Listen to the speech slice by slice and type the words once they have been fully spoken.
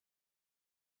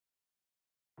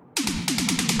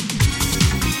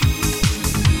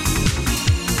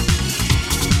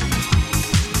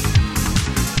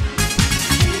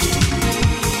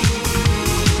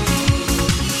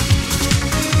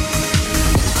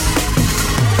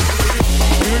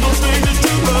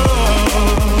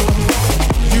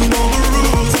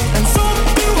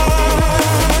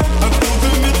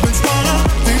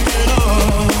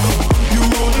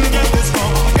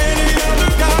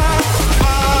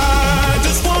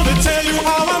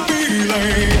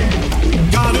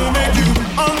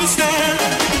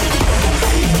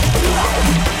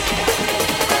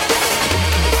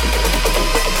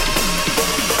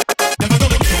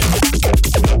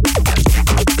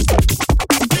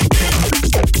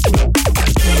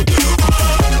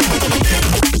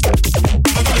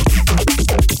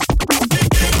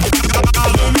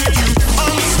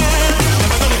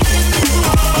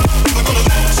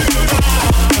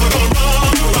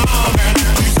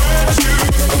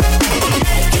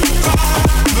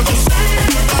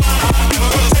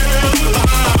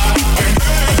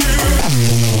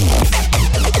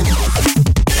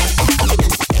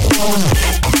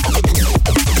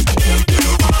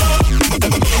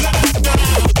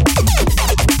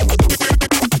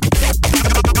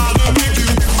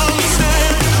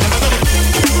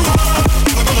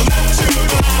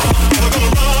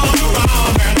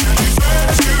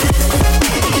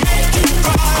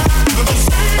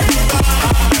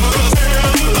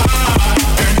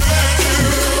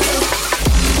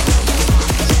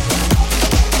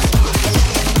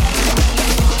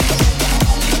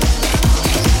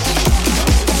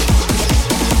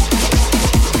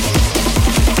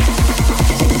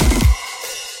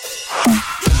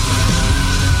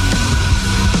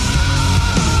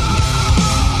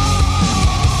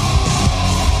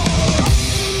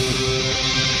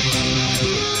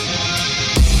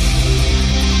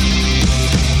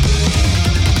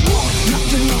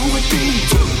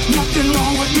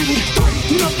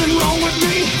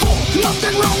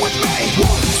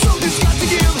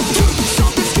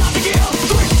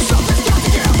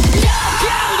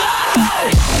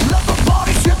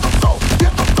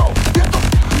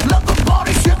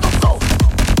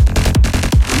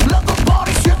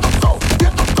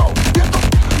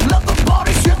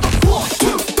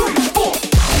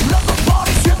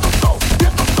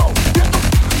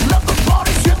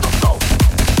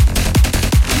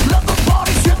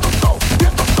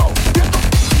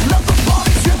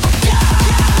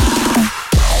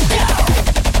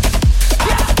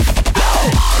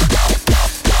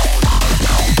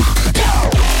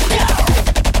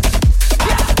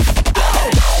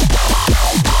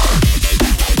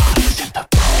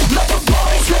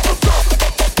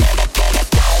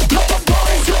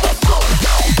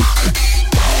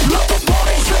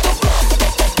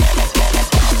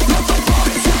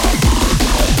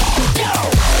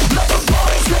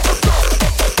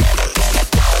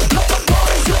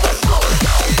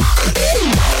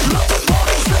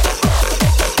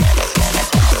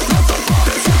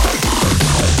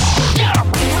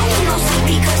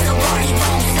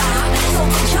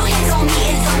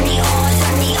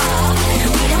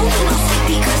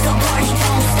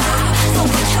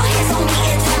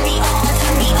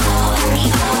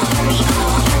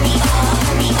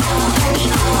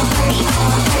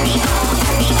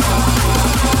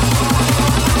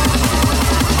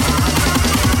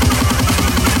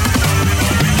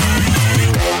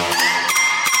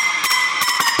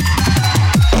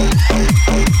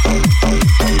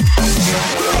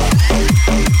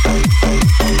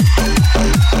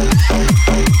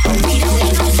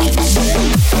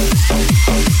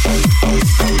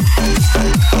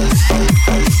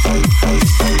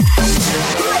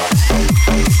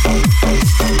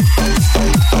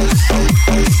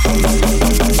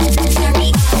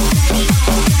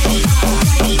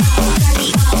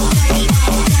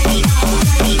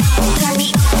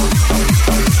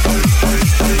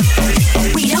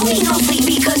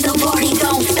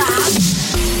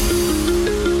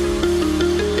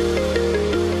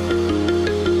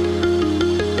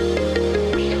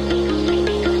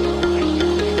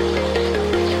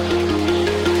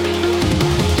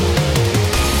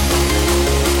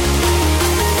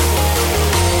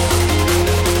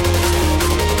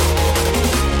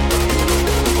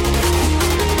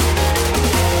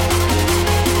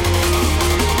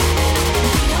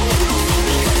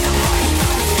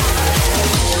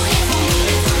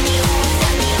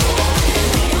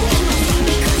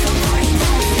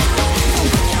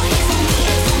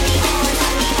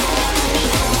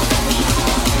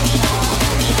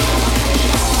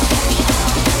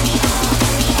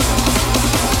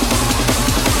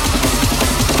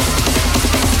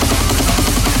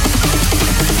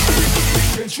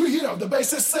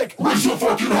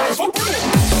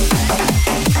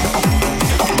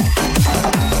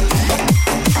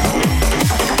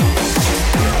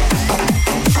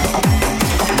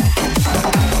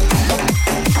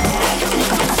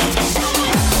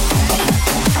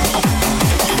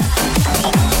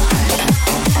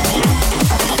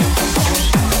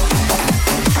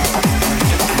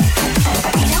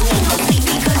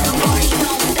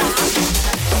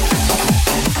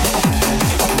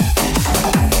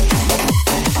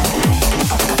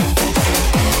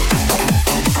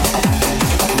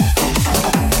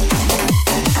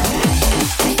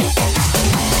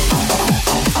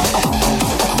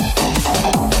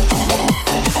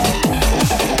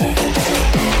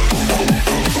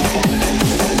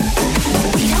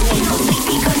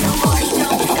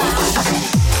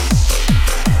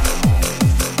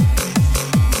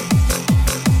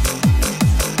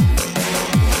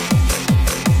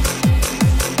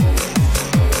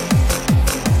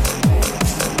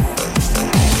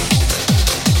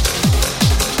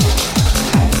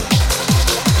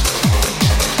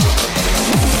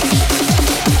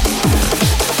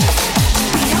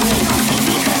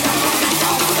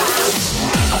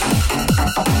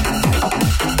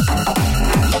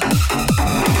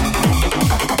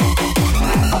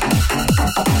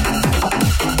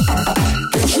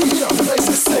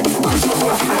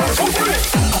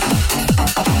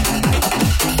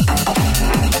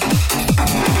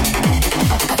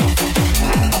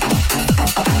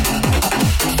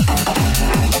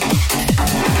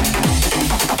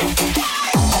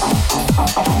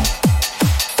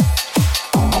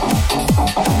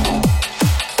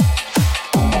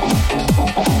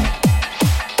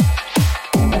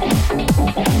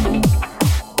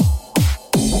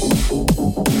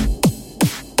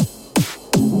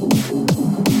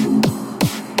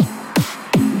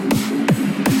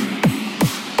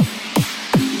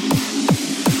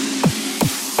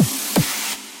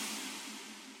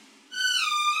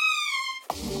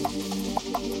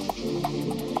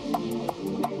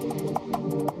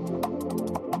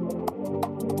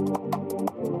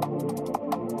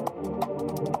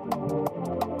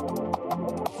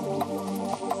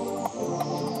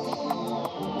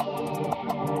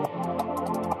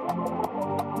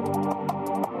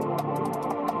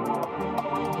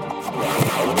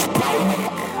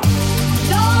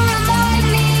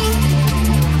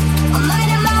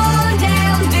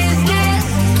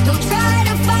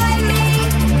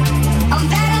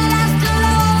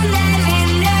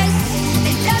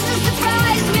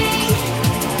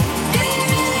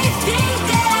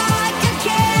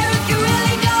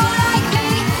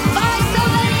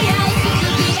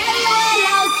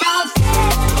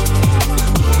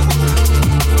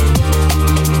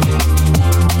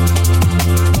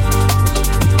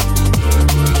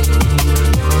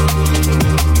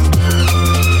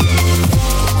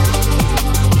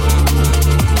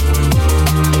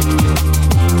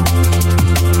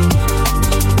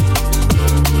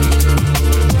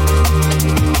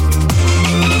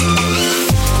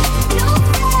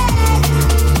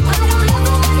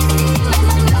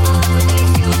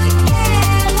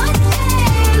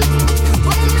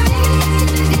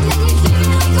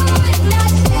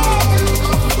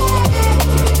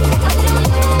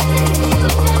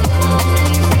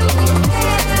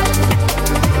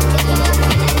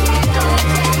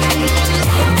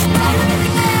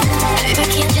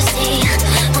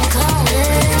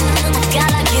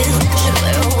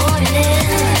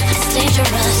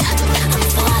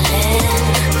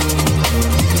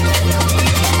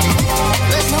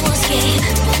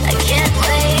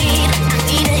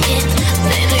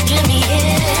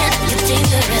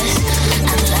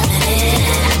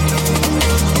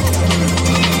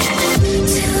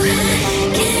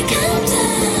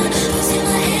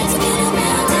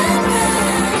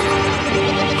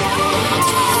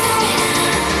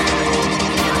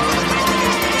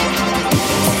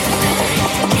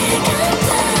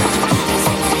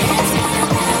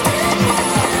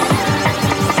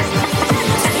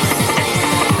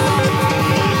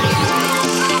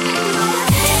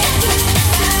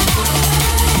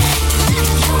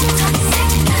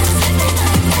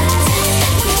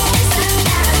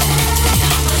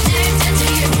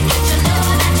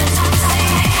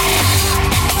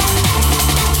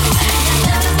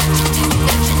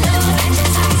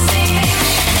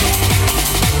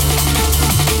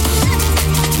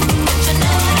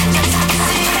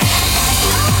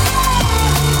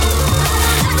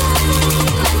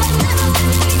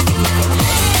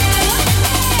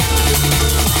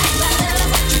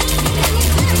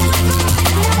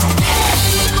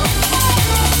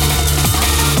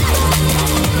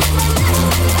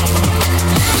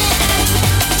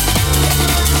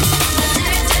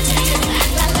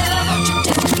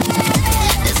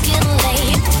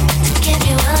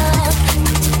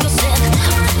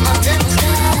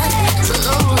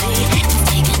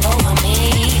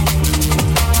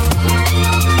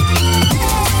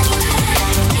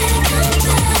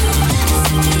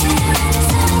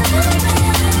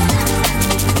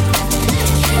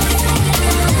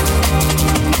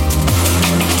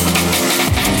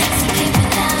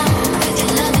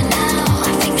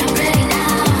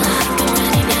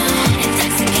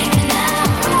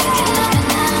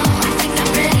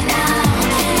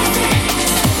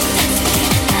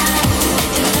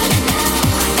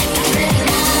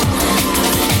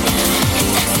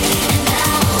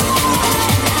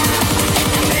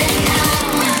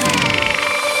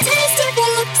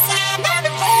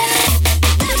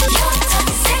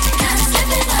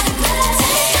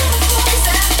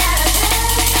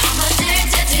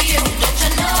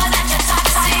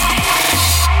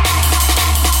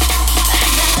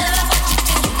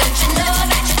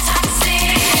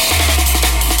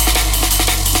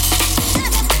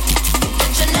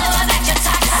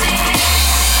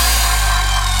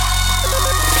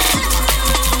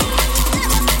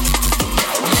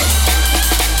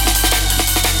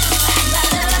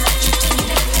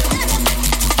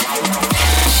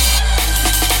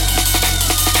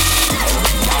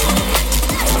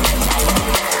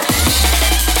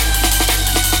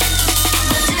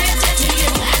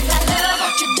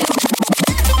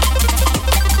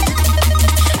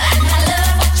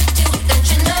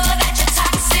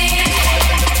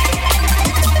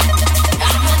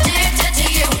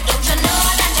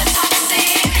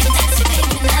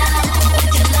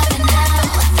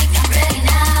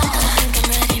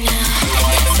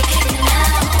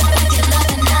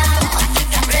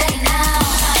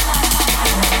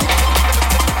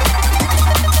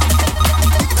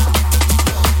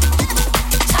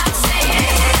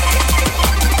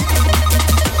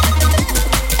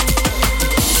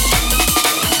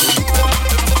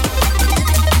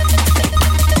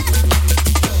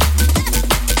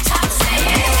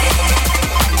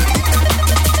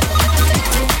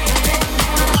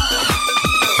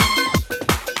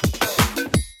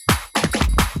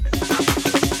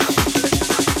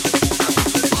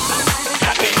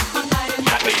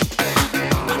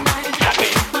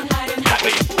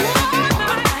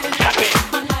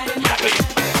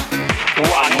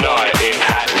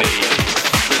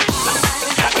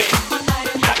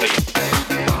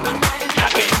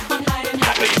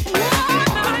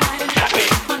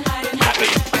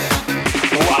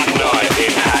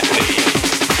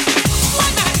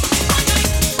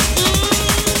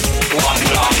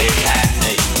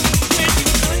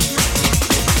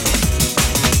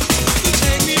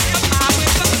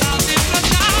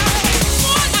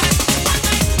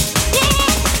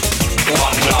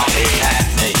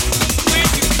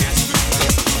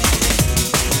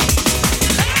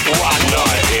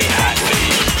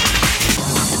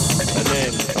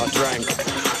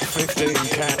15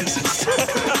 cans of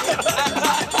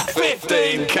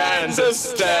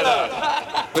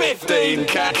Stella. 15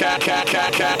 cans.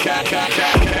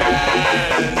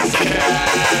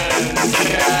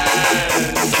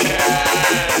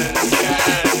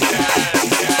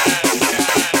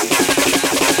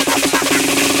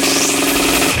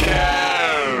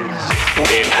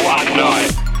 In one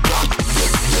night.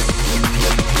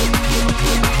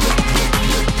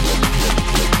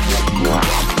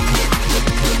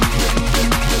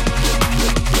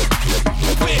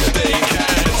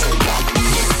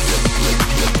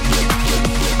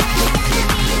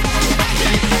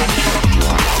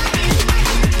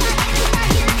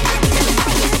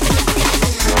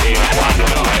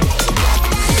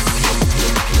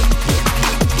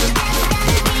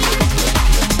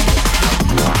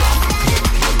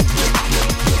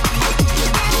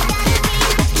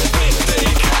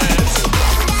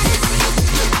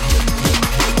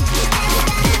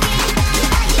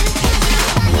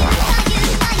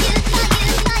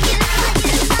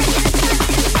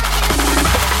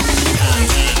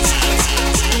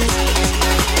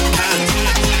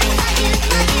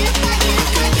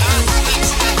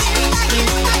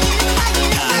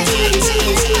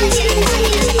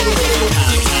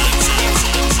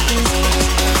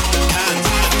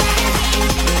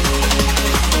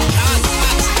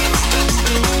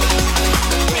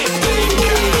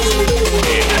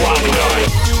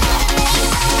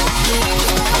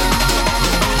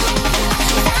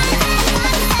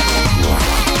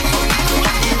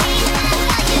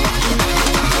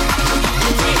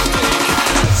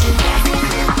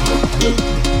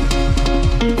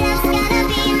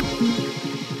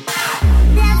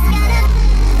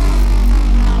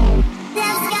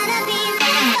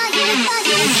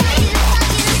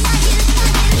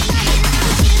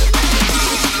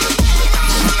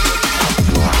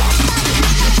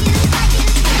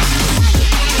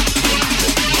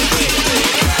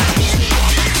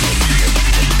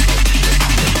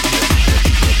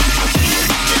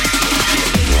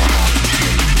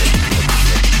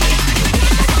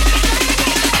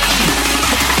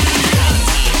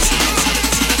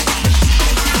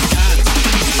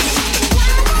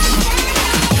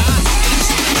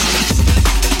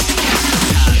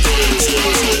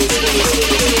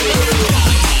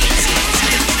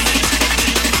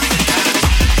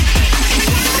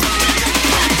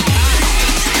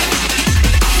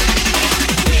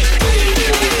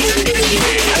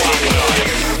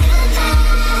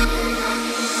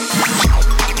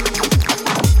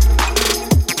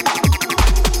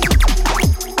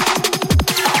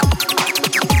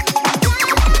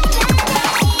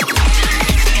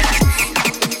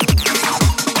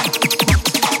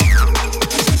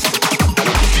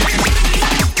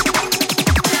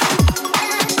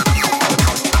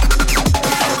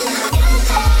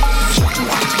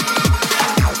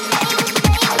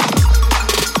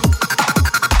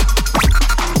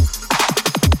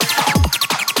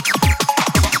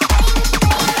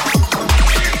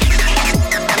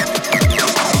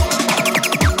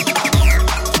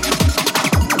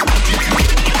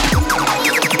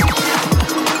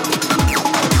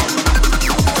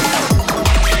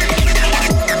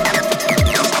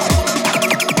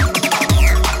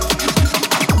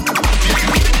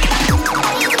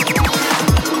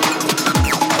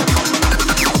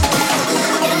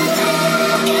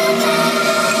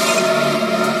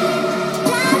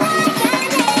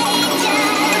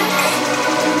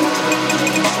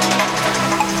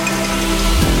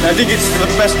 I think it's the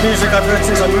best music I've heard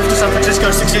since I moved to San Francisco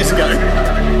 6 years ago.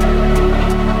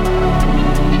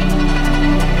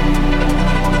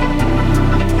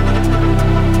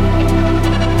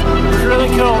 It's really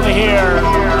cool to hear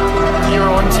your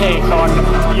own take on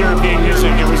European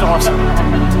music. It was awesome.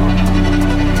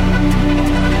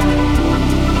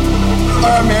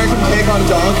 Our American take on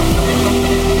dog.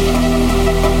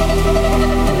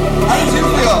 How does it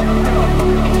feel?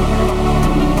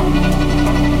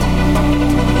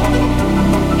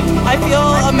 I feel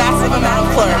a massive amount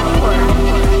of flirt.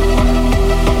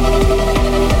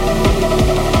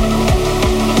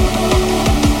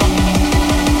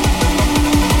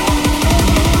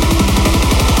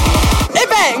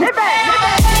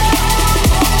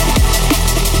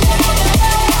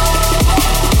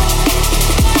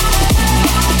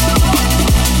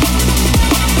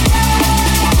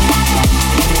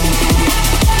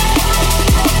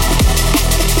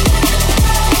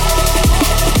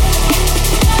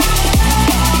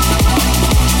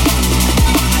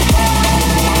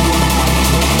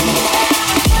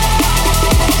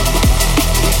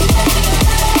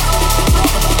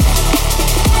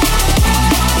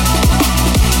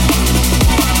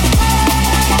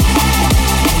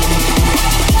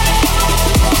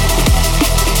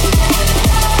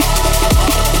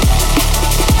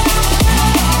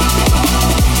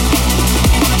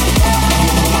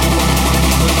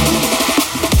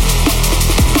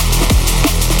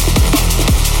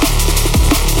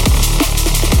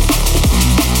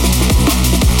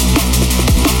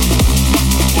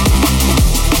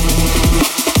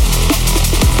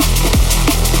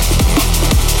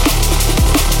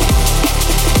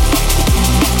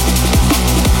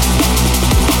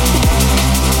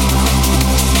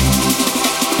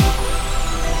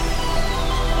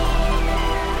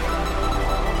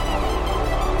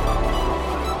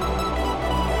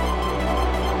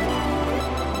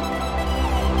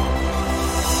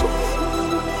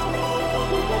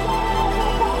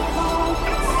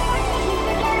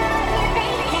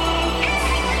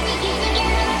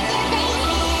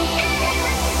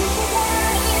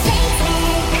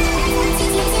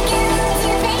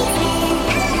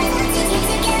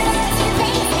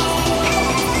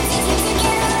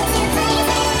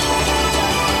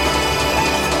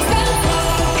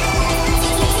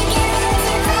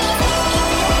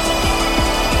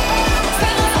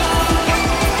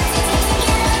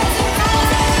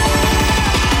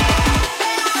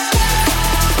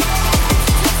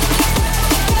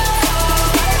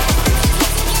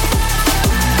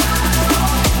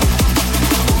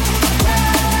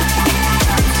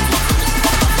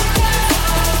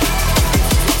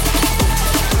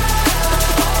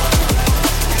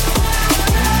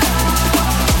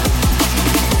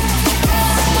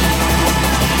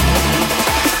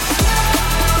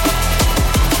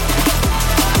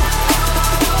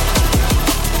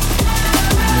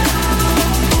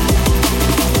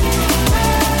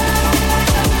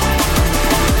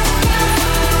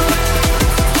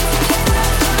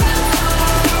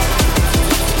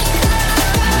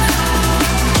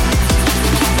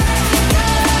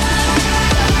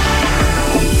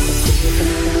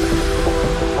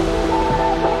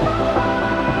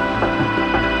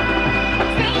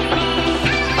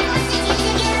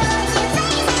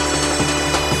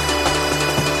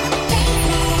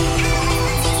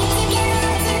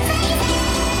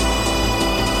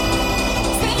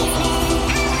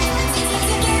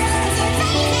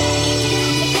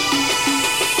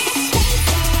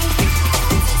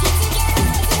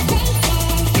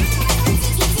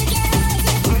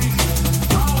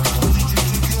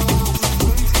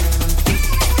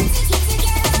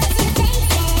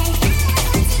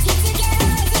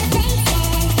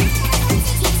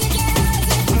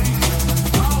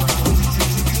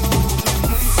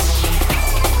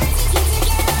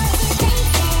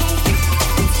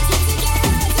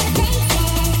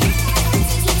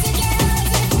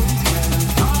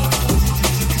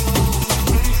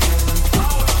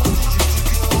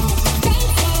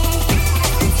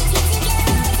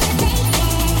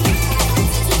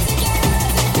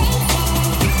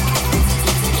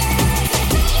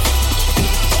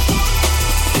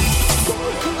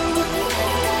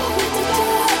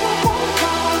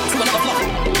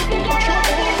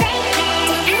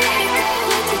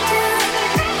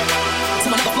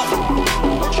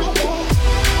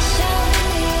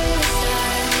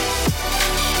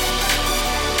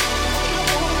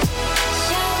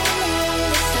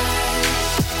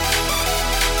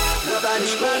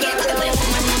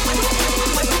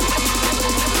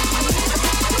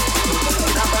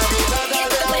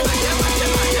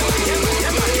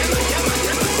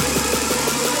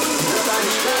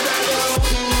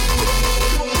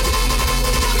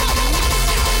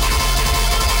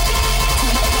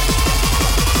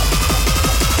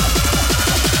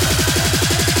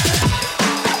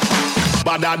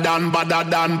 badder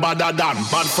than.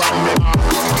 Bad from me,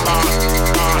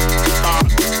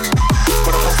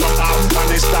 but I'm from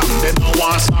Afghanistan, they don't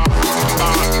want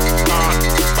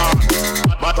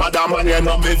but madam, man, you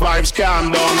know me vibes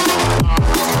can done.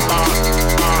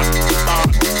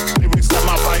 Lyrics them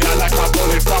a fire like a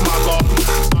bullet from a gun.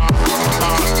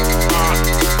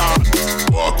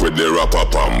 Walk with the rapper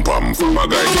pam pam. From a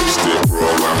guy keeps the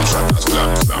program. Shut a slam.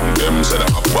 Them said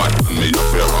I'm bad and me a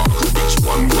fair hawk. Which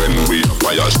one when we a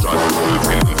fire strand? Full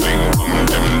pin fling.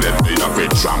 Them dead me a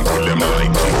fit trample them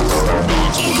like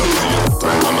dogs full of fear.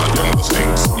 And none of them sing.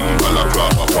 Some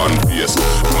balaclava up on face.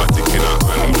 Matic in a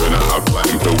hand when I have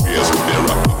time to waste. With the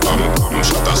rapper pam pam.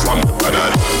 Shut a slam the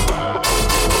banana.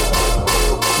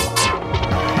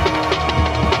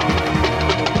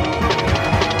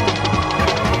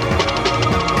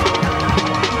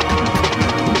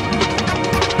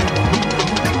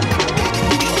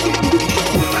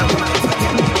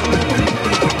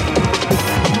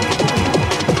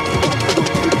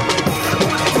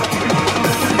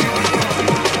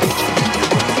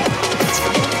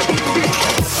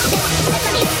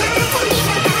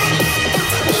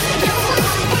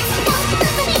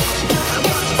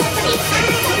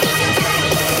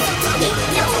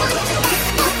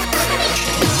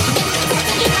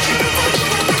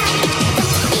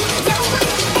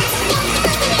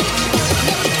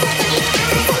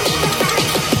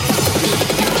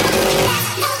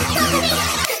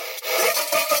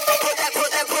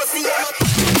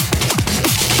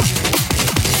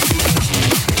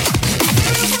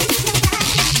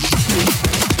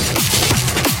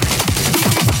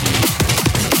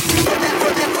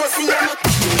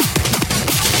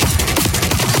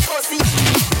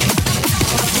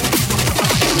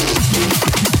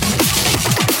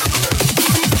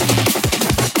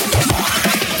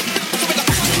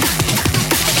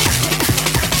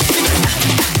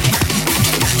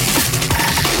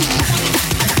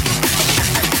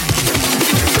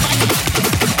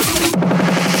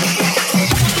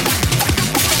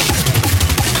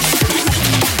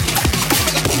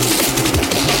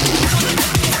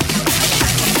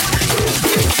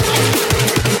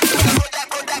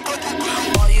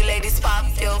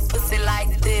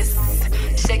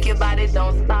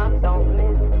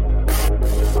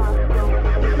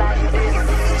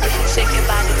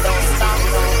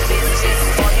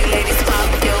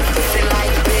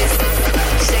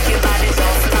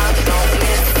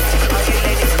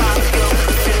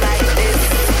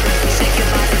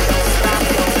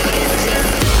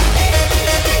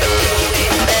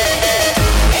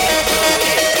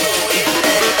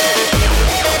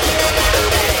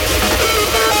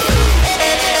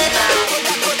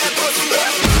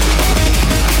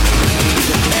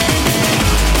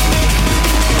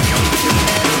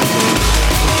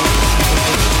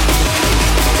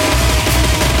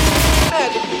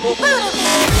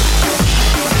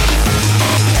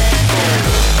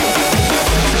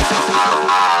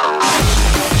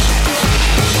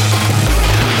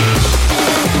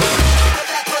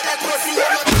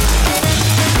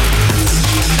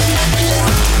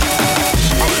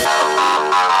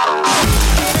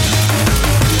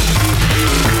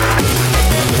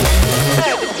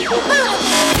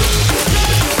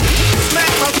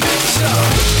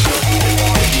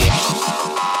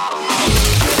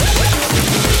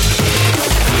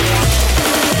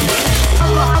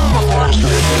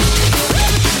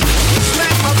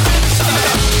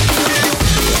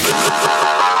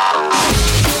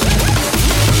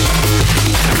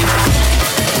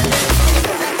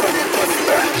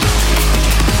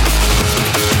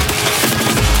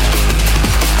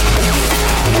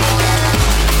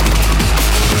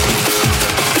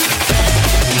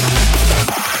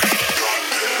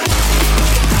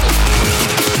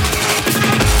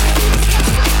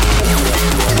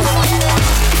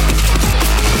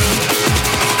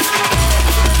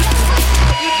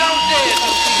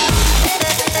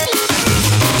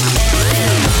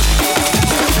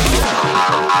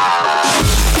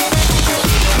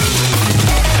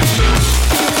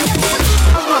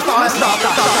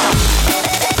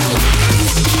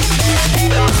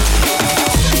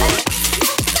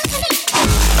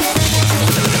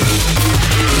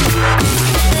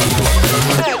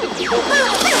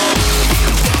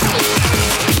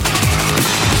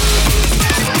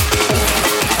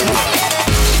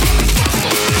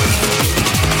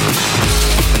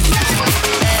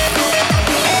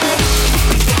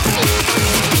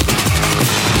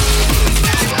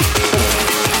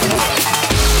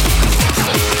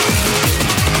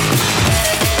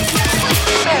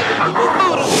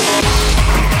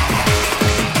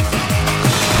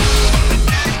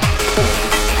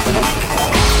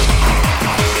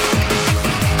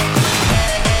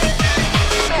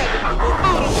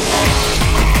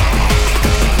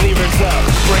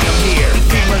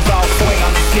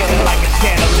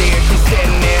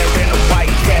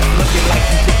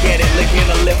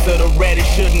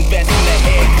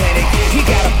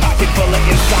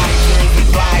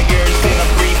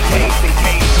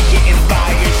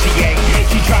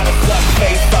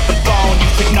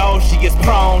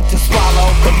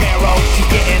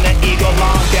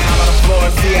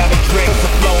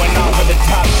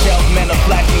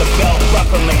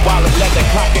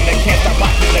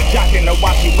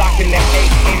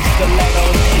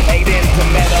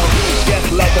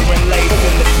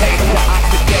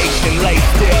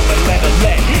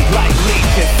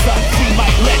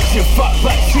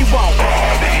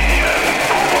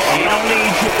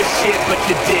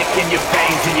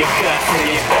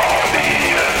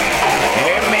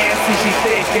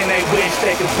 and they wish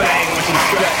they could bang when she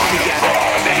struts. She got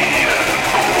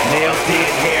nails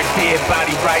did, hair did,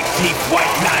 body right, teeth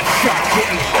white, not sharp,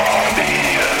 getting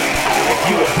if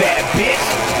you a bad bitch,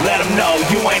 let them know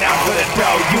you ain't out for the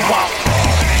dough. You want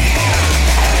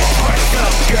twerk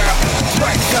some girl,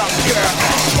 twerk some girl,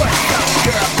 twerk some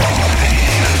girl.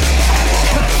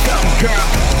 Cut some girl,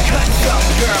 cut some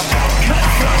girl, cut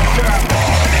some girl.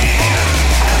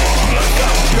 Kill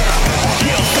some girl,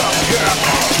 kill some girl,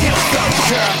 kill some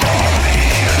girl.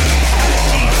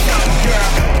 Eat some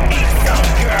girl, eat some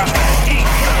girl, eat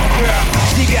some girl.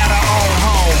 She got her own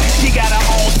home, she got her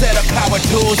own set of power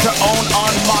tools, her own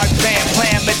unmarked van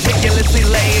plan, meticulously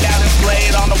laid out and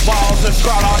played on the walls. Her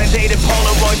scrawled on and dated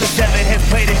Polaroids, the 7 has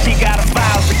played and she got a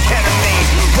vials of ketamine,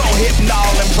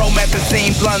 prohypnol and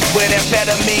promethazine, blunts with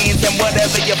amphetamines and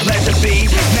whatever your pleasure be.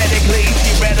 Medically,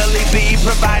 she readily be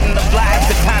providing the blast,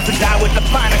 the time to die with the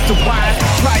finest of wine,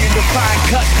 trying to find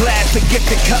cut glass to get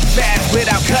the cut fast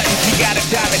without cutting. She got a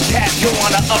diamond tattoo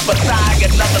on her upper thigh,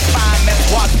 another fine man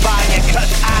walks by and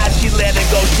cuts eyes. She let it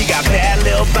go, she got bad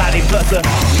little body plus a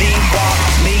mean walk,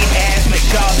 mean ass, make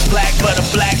jaws black, but a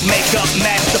black makeup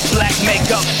match the black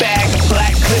makeup bag,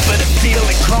 black clip of the steel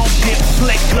and chrome dip,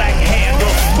 slick black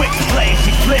handle, quick blade,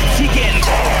 she flips, she getting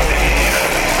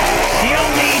she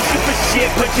don't need you for shit,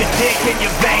 put your dick in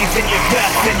your veins and your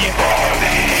guts and your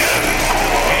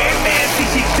hey man, see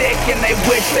she thick and they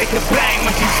wish they could bang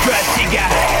when she struts. She got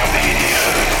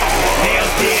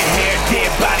nails did, hair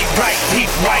did, body right, teeth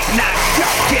white, not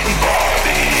sharp, getting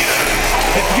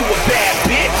if you a bad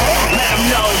bitch, let them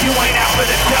know you ain't out for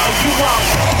the dough. You want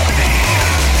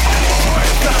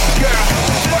twerk some girl,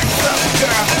 twerk some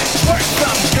girl, twerk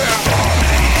some girl.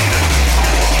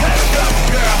 Cut some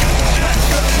girl, cut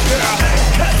some girl,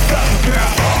 cut some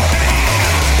girl.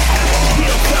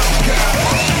 Kill some girl,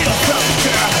 kill some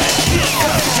girl, kill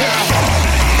some girl.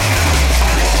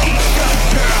 Eat some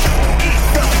girl, eat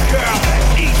some girl,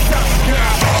 eat some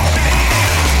girl.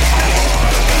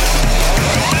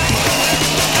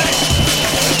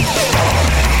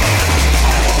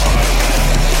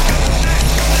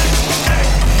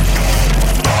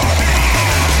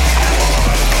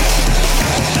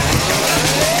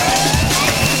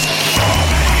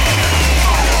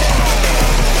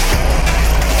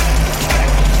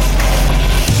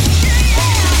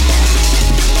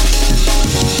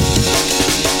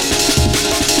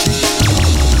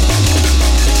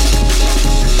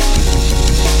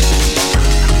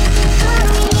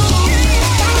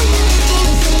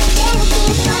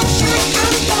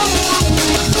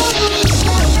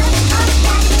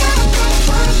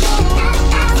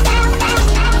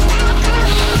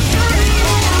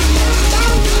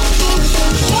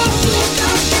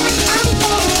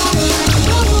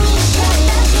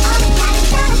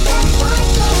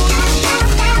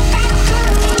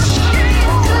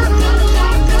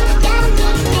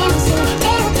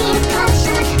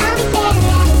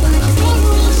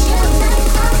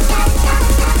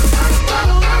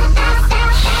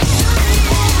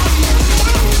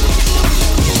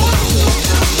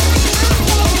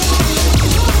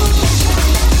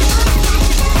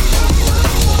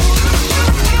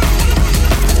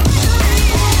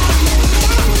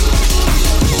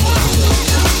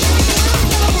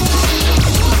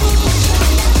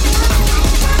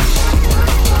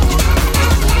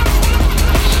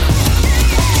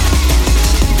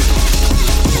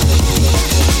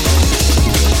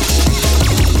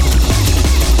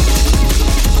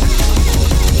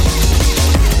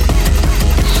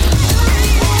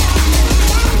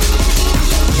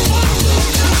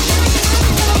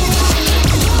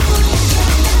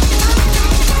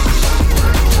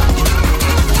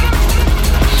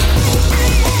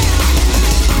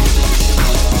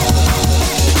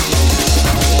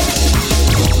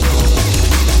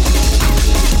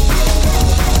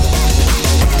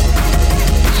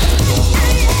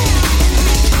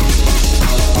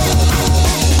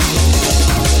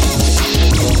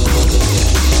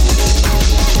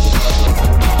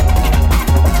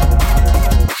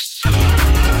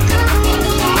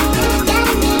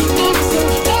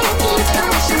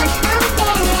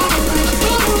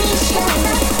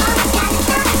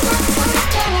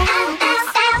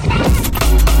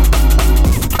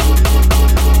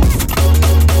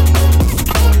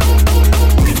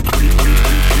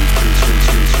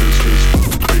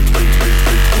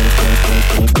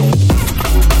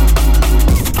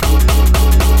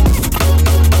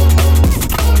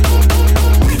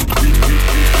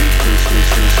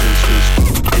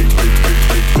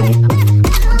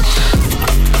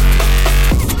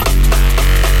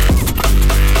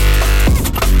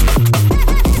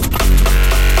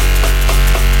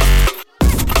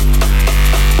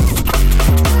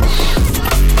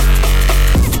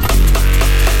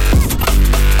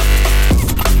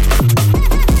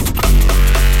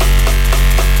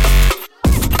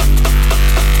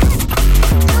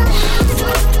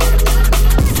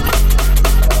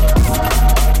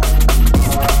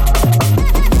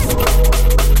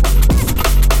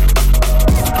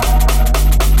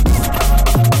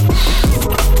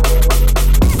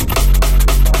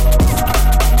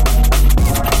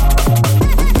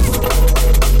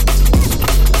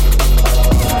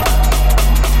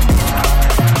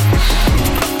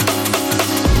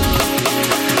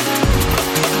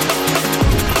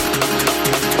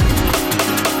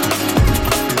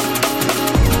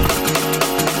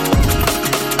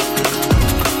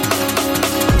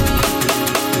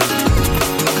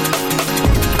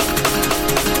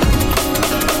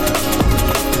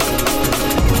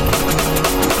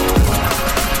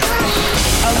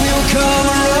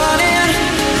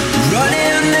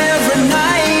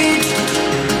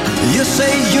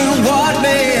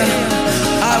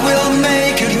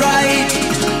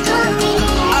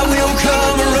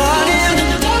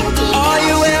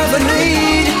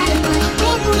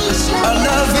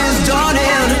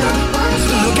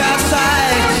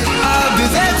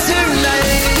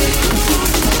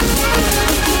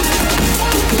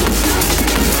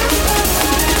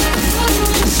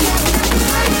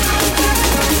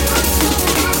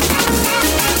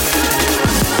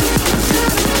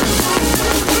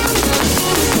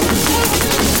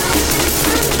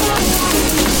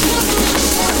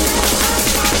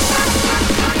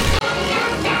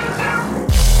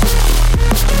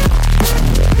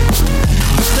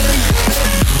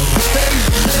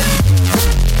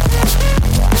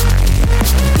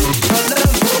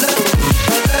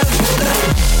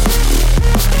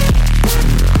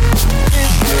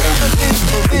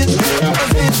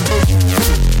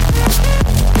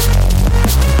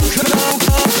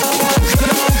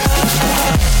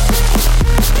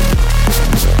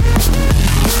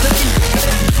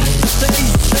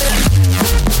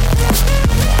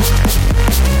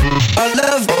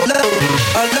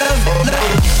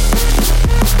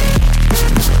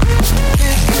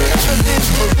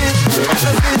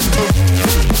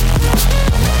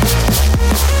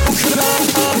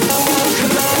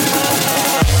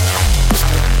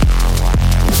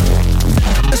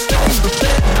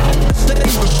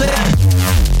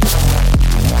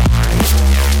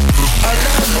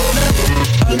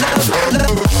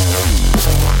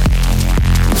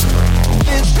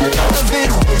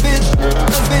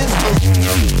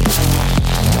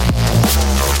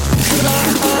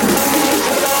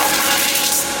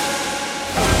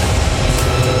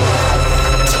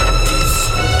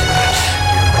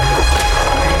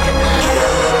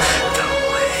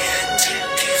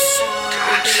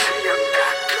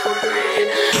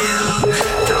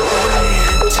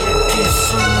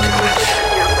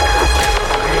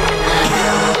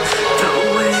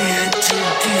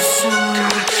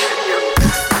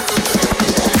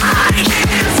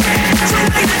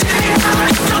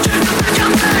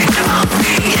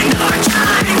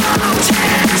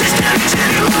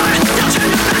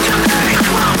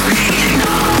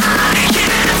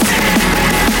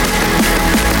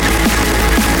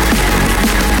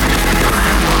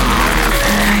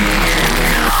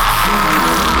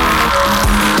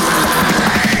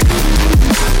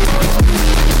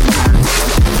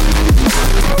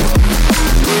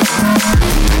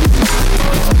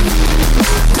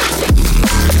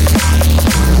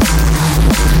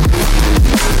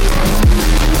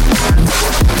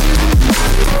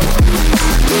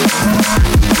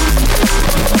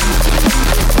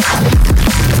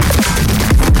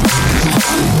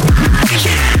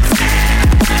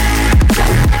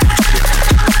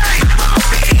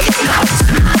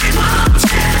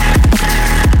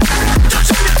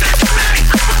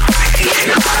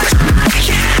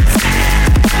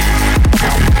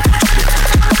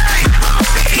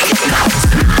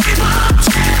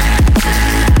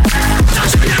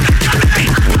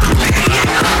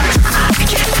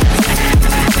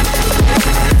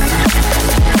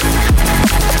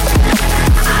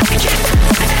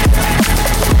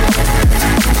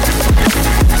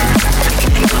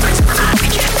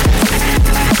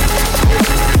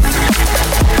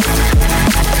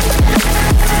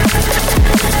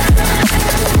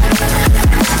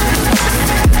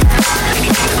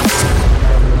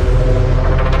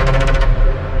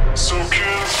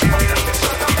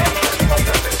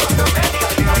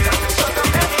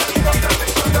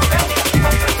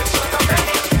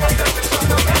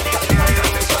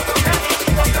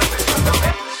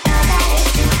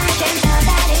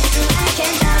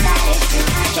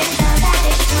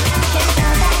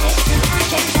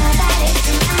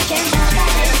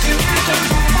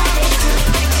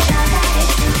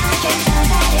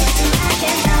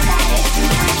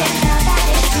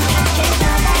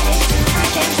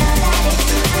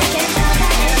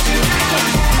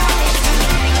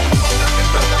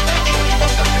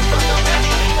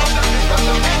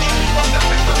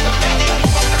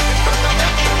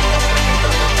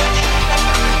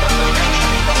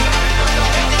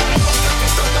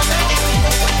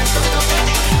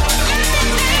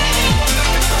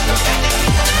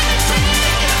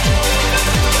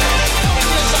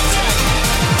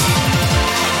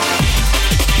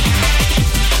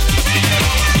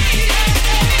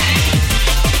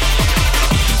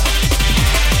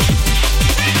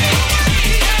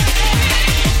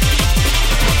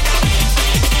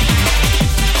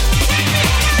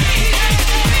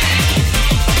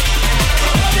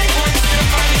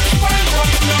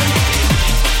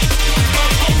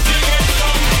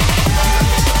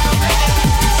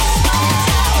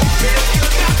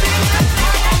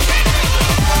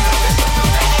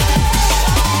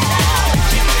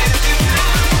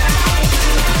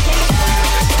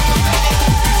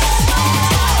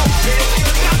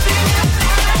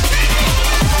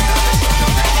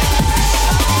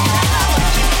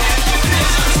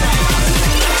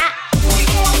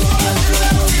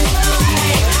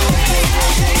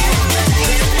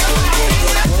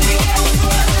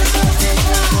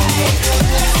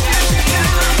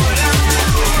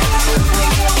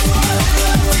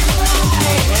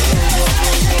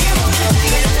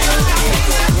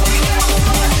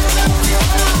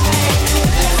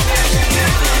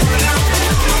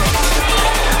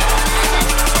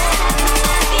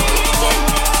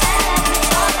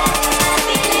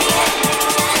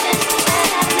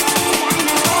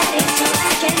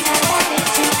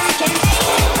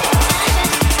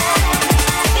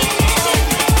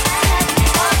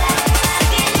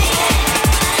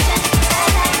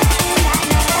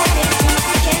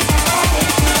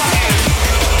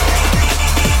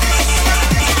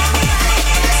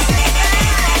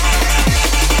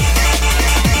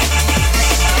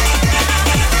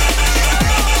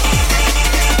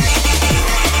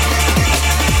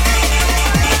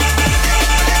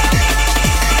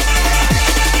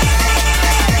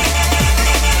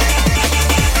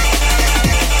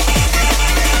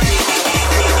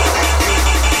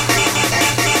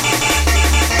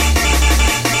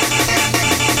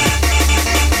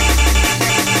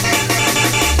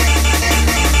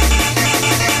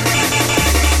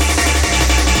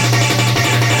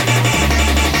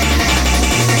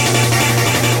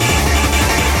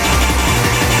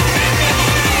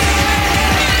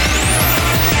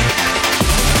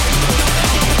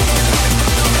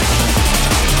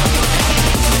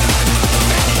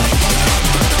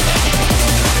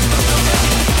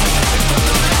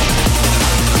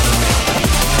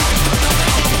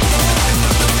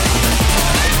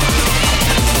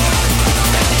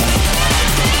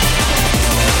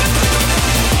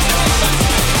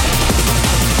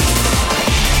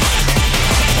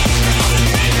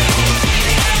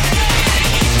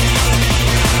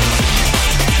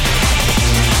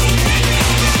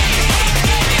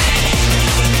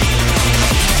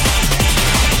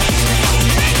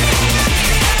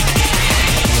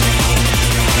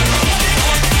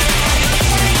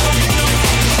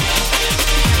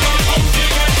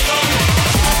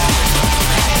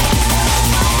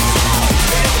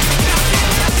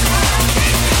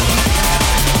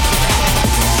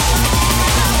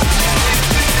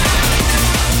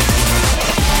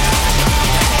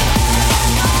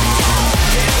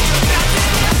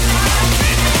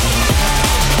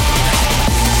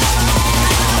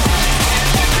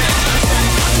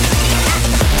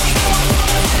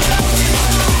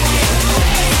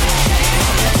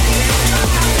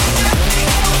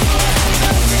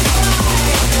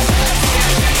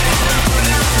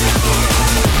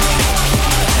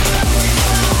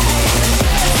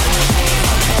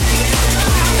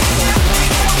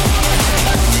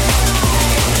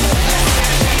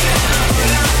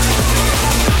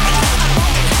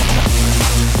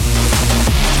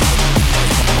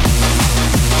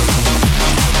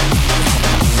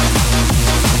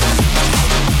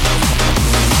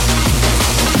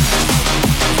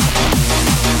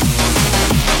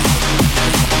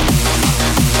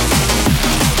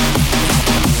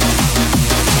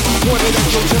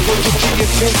 tempo to the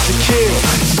intent to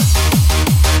kill.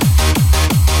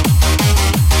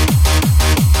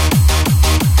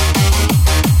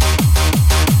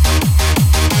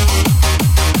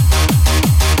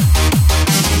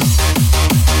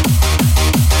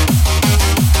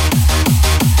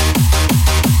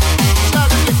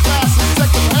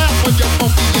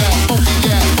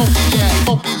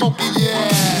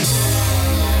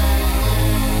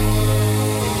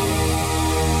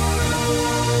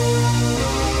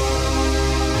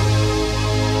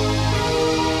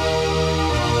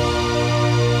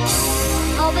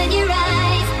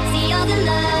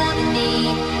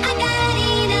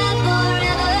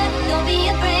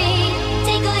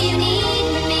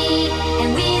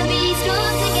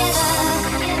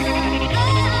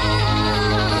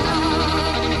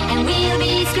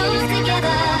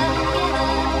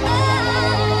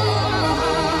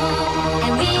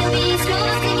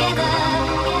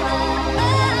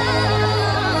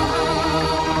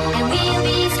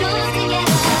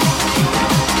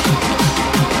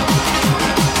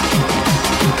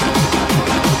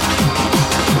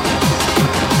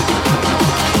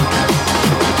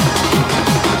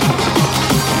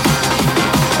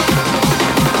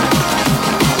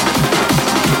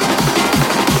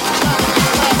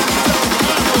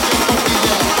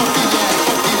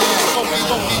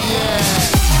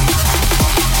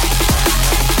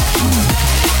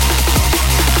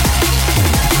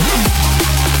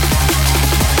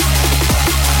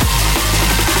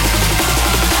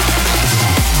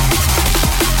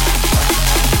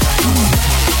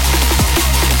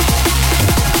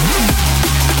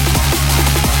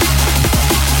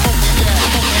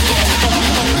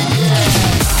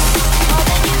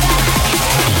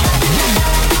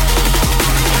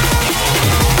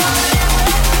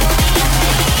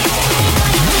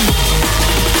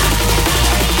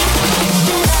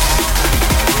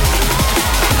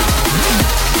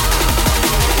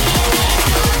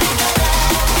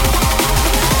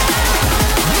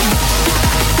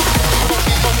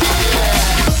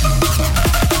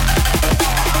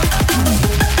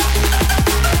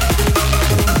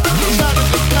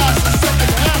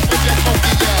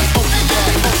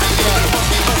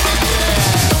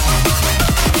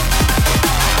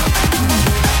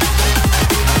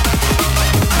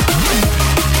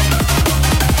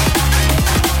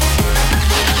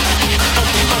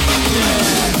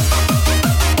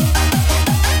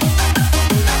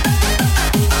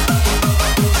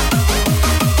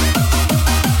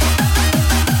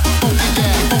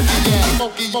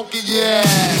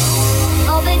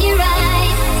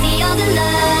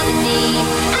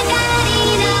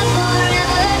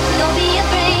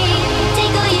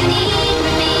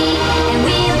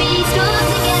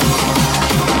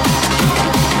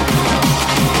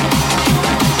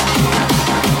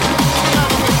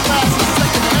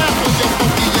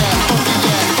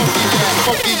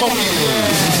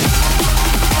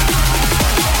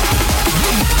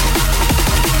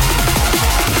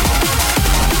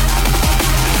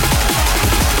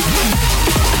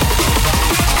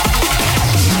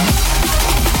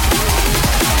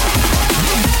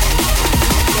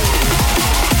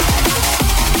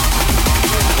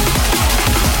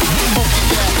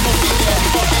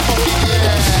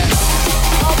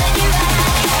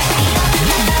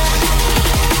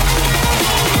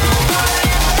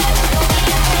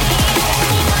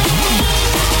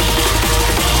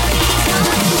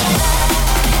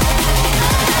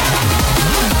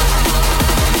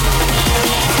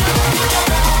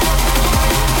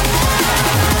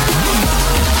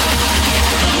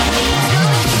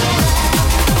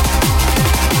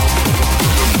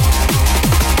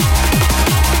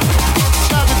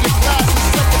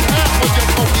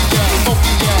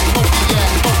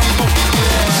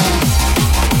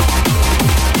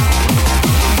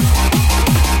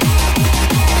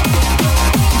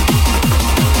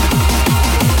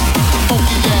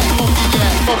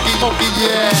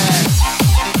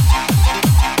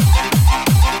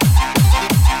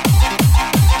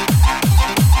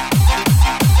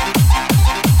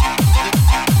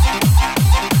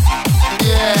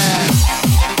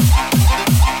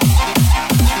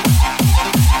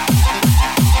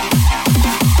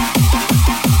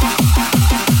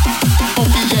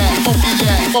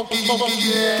 funky,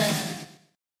 yeah.